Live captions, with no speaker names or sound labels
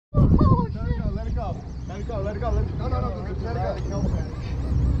Oh, let it go, let it go. Let it go, let it go. Let it go. No, let it go.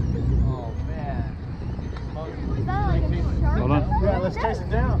 Oh, man. is that like a big shark? Hold on. Yeah, let's chase it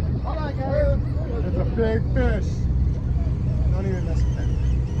down. It's a big fish. Don't even mess with that.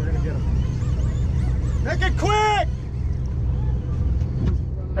 We're gonna get him. Make it quick!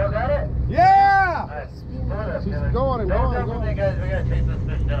 Still got it? Yeah! Nice. She's going and going and going. Guys, we gotta chase this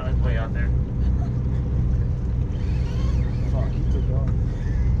fish down. It's way out there. Oh, keep it going.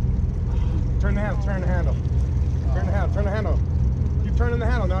 Turn the handle, turn the handle. Turn the handle, turn the handle. Keep turning the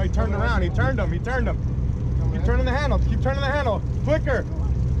handle. Now he turned around. He turned him. He turned him. Keep turning the handle. Keep turning the handle. Quicker.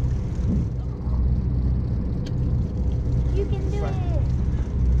 You can do it.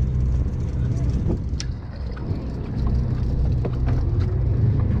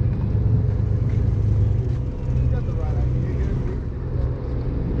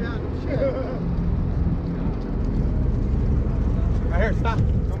 Right here, stop.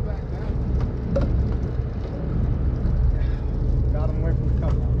 Come back down. Got him away from the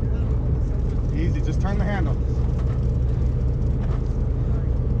cup. Easy, just turn the handle.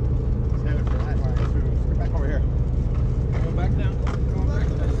 Just hit it for that. All right, let's get back over here. Go back down. Go back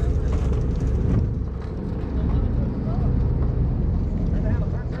down. Turn the handle,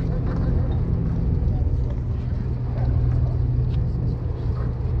 turn.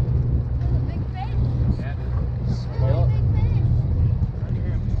 Big fish. Yeah, Really big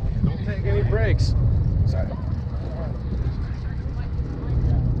fish. don't take any breaks. Sorry.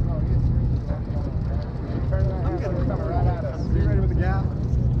 Turn that handle. It's coming right at us. You ready with the gap?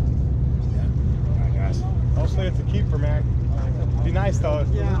 Alright, guys. Hopefully it's a keeper, man. Be nice though,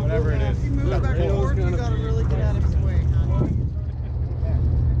 whatever it is. If he moves back and forth, you gotta really get out of his way.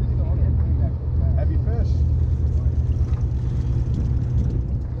 Heavy fish.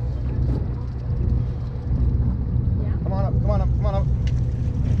 Come on up, come on up, come on up.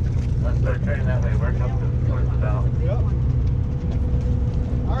 Let's start turning that way. Work up towards the bow. Yep.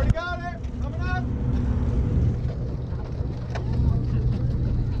 Already got it. Coming up.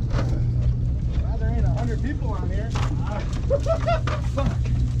 Well, there ain't 100 people on here. Fuck.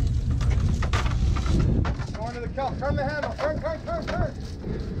 Going to the cup. Turn the handle. Turn.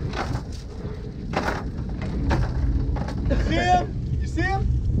 You see him? You see him?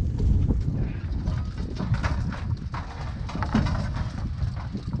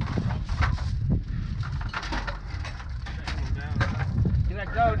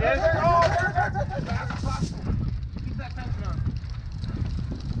 Go, dude. Keep that tension on.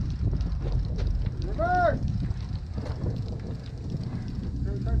 Reverse.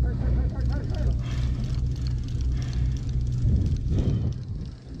 Turn.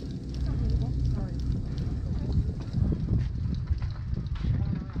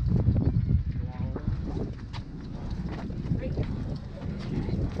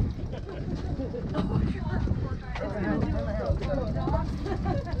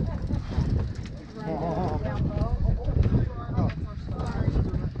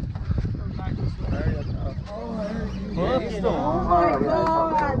 Oh my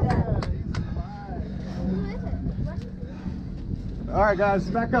God. All right, guys,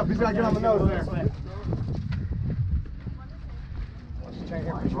 back up. He's got to get on the nose there.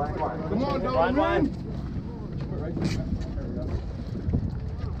 Come on, Dolan.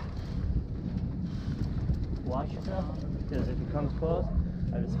 Watch yourself, because if it comes close,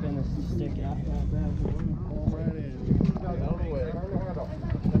 I just spin this stick out. Right in. Out of the way. Turn the handle.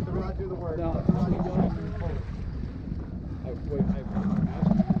 Let the rod do the work.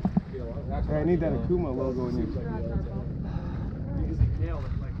 I need that Akuma logo in you. Because he nailed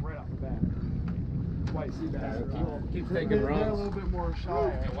it like right off the bat. White sea bass. Keep taking runs. A little bit more shy.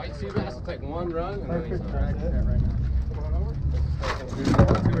 White sea bass will take one run and then he's Right now.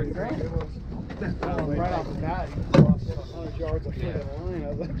 Right off the bat, he lost 100 yards of foot in line. I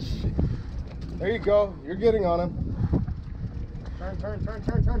was like, shit. There you go. You're getting on him. Turn. You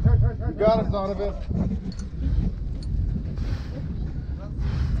got him, Donovan.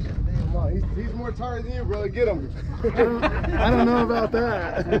 Come on, he's more tired than you, brother. Get him. I don't know about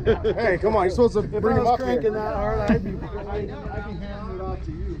that. Hey, come on. You're supposed to bring him up here. Cranking that hard, I'd be handing it off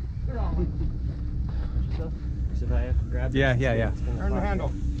to you. So if I have to grab Yeah. Turn the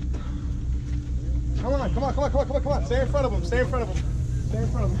handle. Come on. Stay in front of him. Stay in front of him.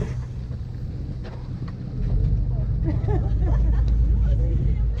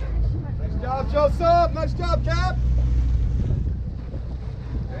 Nice job, Joseph. Nice job, Cap.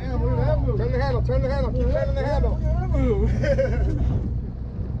 Damn, look at that move. Turn the handle. Keep turning the handle. Look at that move.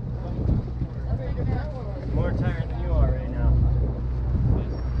 more tired than you are right now.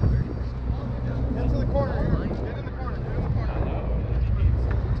 Get to the corner here. Get in the corner.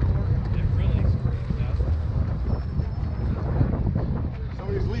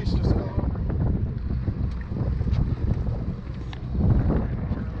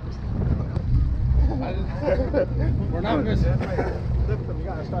 Lift them. You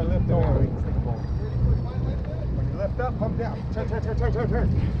gotta start lifting. Don't worry. When you lift up, pump down. Turn.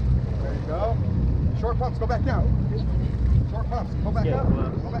 There you go. Short pumps, go back down. Short pumps, go back up.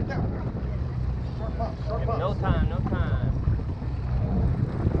 Go back down. Short pumps. No time.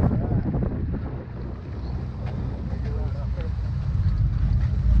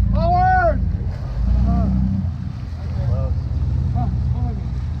 Forward!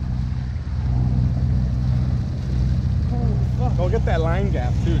 Go get that line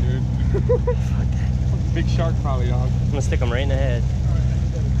gap too, dude. Big shark probably, dog. I'm gonna stick them right in the head.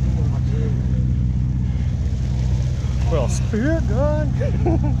 Little spear gun. Big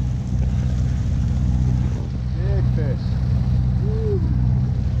fish.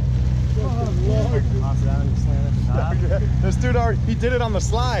 Toss it out and slam at the top. This dude already, he did it on the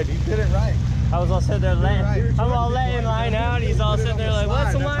slide. He did it right. I was all sitting there letting, I'm all letting line out. He's all sitting there like,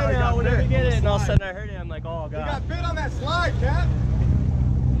 what's the line out? Whenever you get it. And all of a sudden I heard it. I'm like, oh He god. got bit on that slide, Cat.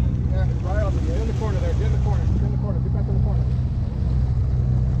 Yeah, right on the, get in the corner there. Get in the corner. Get in the corner. Get back in the corner.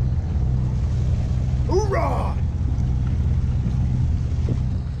 Hoorah!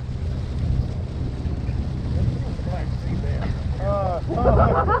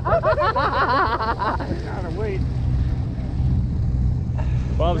 Gotta wait.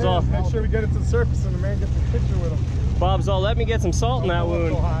 Bob's all, Make sure we get it to the surface and the man gets a picture with him. Bob's all, let me get some salt in that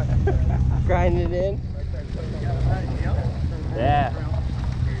wound. Grind it in. Yeah.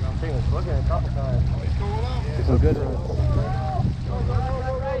 I think it's looking a couple times. Some good ones.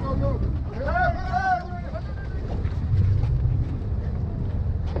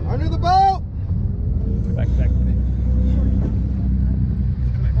 Under the boat! Back.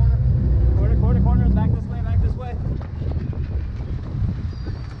 Corner. Back this way.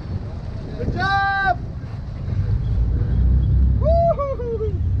 Good job!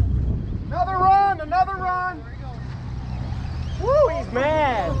 Woo-hoo-hoo. Another run! Woo, he's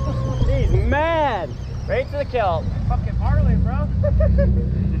mad. He's mad. Right to the kelp. Fucking Marley, bro.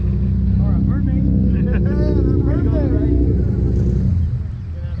 Or a mermaid.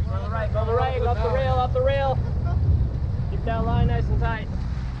 Go the right, up the rail. Keep that line nice and tight.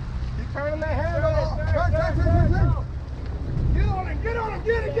 Keep turning that handle! Turn! Get on him!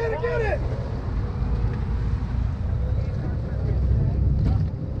 Get it!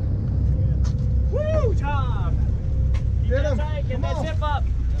 Woo, Tom! Get him! Tight, get that zip up.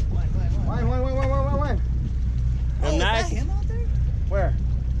 Wine. Oh, nice. Where?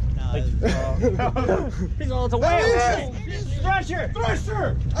 He's all, it's a whale. Thresher! Oh,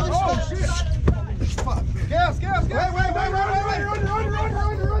 shit! Fuck. Gas! Wait!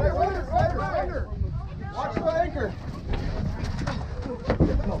 Under! Watch the anchor!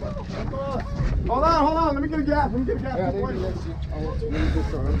 Hold on, let me get a gas. They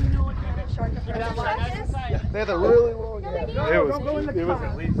had a really long gap. It was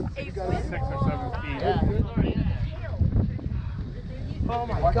at least 6 or 7 feet. Oh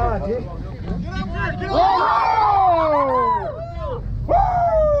my god, dude. Get up here! Woo!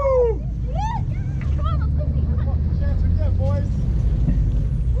 Chance again, boys.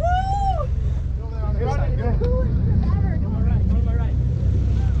 Woo! Get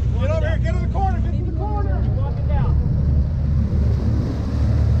over here, get in the corner, Walking down.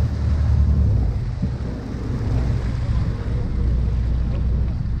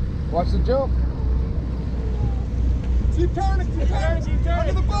 Watch the jump. Keep turning.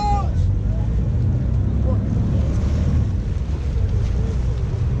 Under the boat.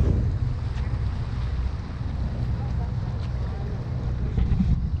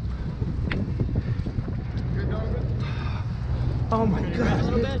 Oh my God. A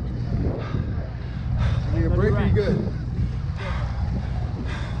little bit. You need a break or you good?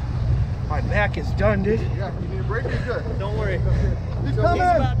 My back is done, dude. Yeah, you need a break or you good? Don't worry. Keep He's coming.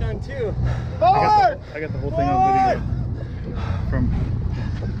 about done too. Forward! I got the whole thing on video. From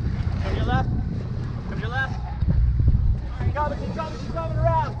From your left. Keep coming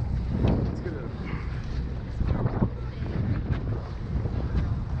around.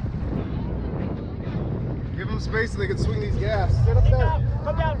 Give them space so they can swing these gas. Get up there.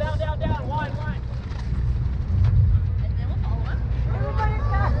 Come down. One.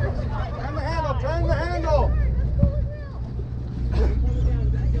 Turn the handle.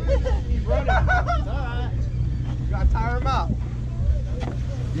 He's running. You gotta tire him out.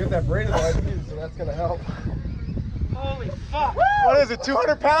 You have that braided line too, so that's gonna help. Holy fuck. What is it,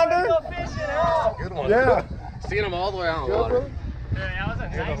 200 pounder? Go fishing, huh? Good one. Yeah. Seeing them all the way out in the Good, water. brother? That was a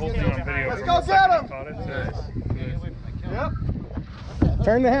nice the whole thing on video. Let's go get him. Nice. Yep.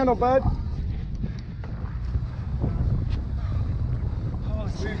 Turn the handle, bud.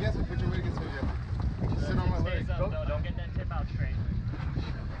 Wait against me. Put your weight against me. Just sit on my leg. Don't get that tip out straight.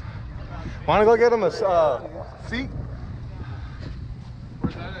 Want to go get him a seat?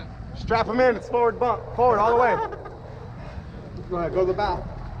 Where's that at? Strap him in. It's forward bump. Forward all the way. Go ahead. Go to the bow.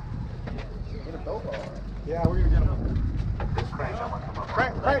 Yeah, we're gonna get him.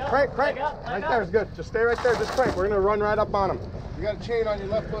 Crank. Right there is good. Just stay right there. Just crank. We're gonna run right up on him. You got a chain on your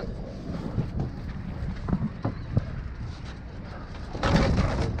left foot.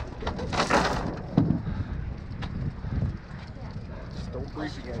 Just don't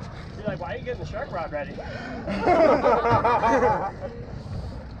breach again. You're like, why are you getting the shark rod ready? Do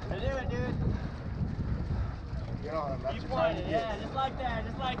it, dude. Get on him. That's Keep your time pointing, to yeah, just like that,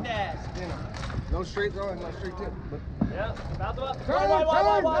 just like that. No straight throwing, no straight tip. Yeah, about the Turn,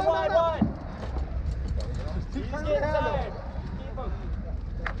 wide. Just keep He's turning getting the handle. tired. Keep him.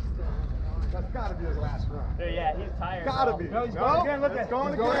 That's gotta be his last run. Yeah, he's tired. Gotta bro. be. No, he's going again, look It's at going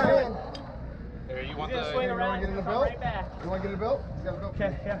he's going again. There, you He's want gonna the... swing You around wanna get in and the come belt? right back. You wanna get in the belt? He's got a belt.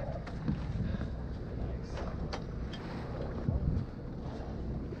 Okay, yeah.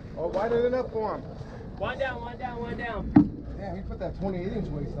 Oh, widen it up for him. One down. Damn, he put that 28-inch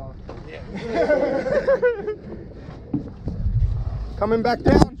waist on. Yeah. Coming back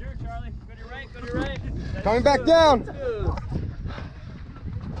down. Sure, Charlie. Go to your right. That's Coming back smooth, down. that's smooth.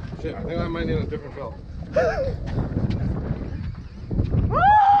 Shit, I think I might need a different belt. Woo!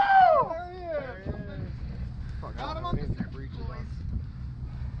 There he is. Got him on the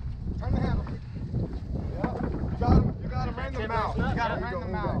Turn the handle. Yep. You got him right in the mouth. You got him right in the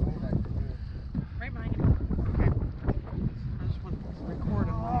mouth. Right behind you. Okay. I just want to record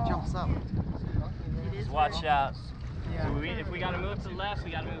him when he jumps up. It is Watch out. Yeah. So if we gotta move to the left,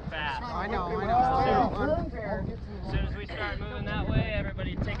 we gotta move fast. I know. As soon as we start moving that way,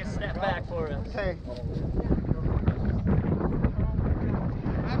 everybody take a step back for us. Okay.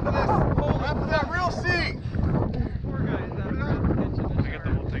 After that real seat. I got the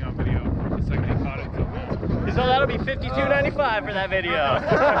whole thing on video. The second he caught it. So that'll be $52.95 for that video.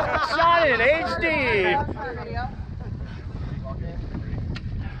 Shot in HD.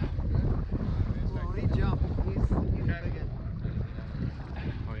 He jumped.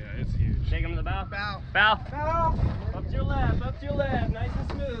 Oh yeah, it's huge. Take him to the bow. Bow. Up to your left. Nice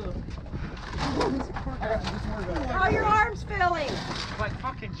and smooth. How are your arms feeling? Like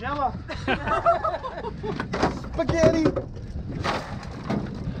fucking Jello. Spaghetti.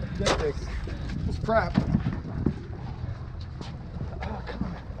 Get this. It's crap.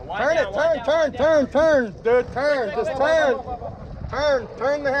 Turn it, turn. Dude, turn. Just turn.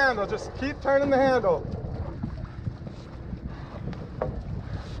 Turn the handle. Just keep turning the handle.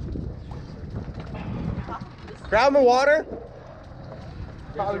 Grab him water.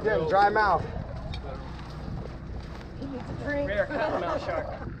 Probably getting dry mouth. Rare cottonmouth shark.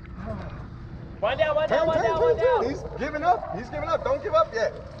 One down. Turn. He's giving up. Don't give up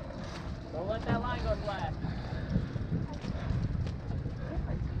yet. Don't let that line go flat.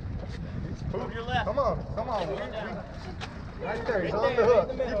 Move your left. Come on. Right there. He's on the hook.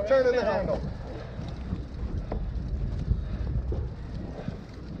 Keep turning the handle.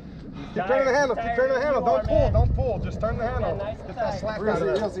 Keep turning the handle. Don't pull. Just turn the handle. nice and Get that tight. slack out of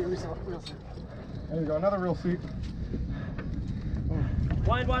there. Real seat. There you go. Another real seat.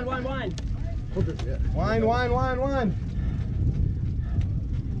 Wind. Wine. Wind.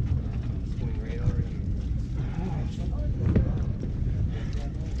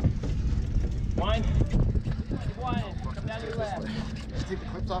 Keep winding. Come down to your left. Just take the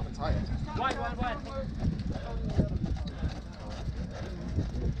clips off and tie it. Wind.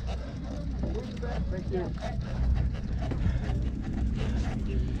 Thank you.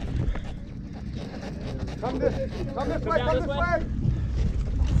 Come this way.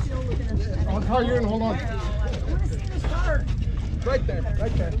 I'll tie you in, hold on. I want to see the start. Right there.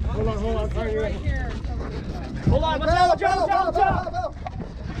 Hold on, tie you in. Hold on, watch out.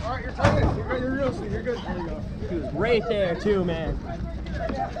 All right, you're tight. You're real seat. You're good. There you go. Right there too, man.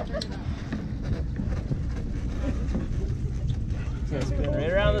 It's gonna spin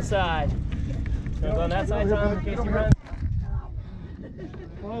right around the side. Goes on that side, Tom, in case you run.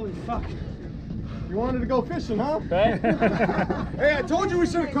 Holy fuck. You wanted to go fishing, huh? Right? Hey, I told you we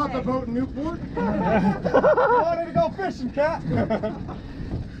should have caught the boat in Newport. You wanted to go fishing, cat.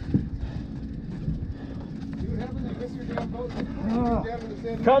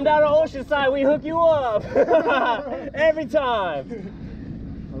 Come down to Oceanside, we hook you up. Every time.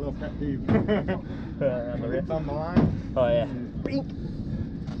 A little pet peeve. On the rip. Thumb the line. Oh yeah.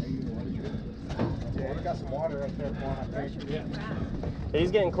 Yeah, you got some water right there for him, I think. Yeah.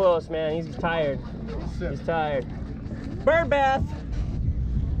 He's getting close, man. He's tired. Sick. He's tired. Bird bath.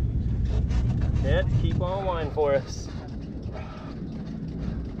 Yeah, keep on winding for us.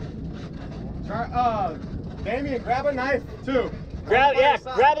 Damien, grab a knife too. Grab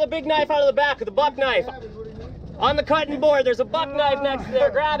the big knife out of the back with the buck knife. On the cutting board, there's a buck knife next to there.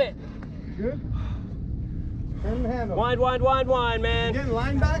 Grab it. Good. Turn the handle. Wind, man. You getting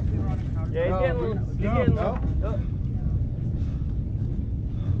line back? Yeah, he's getting Go.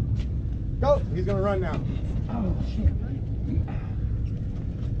 Go. He's gonna run now. Oh, shit.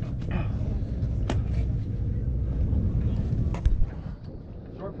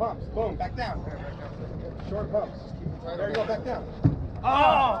 Short pumps. Boom. Back down. Short pumps. There you go. Back down.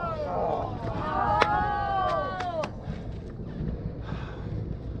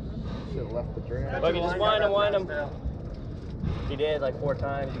 Should have left the drag. Look, you just wind him. He did like 4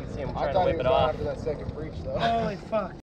 times. You can see him trying to whip it off. After that second breach, though. Holy fuck.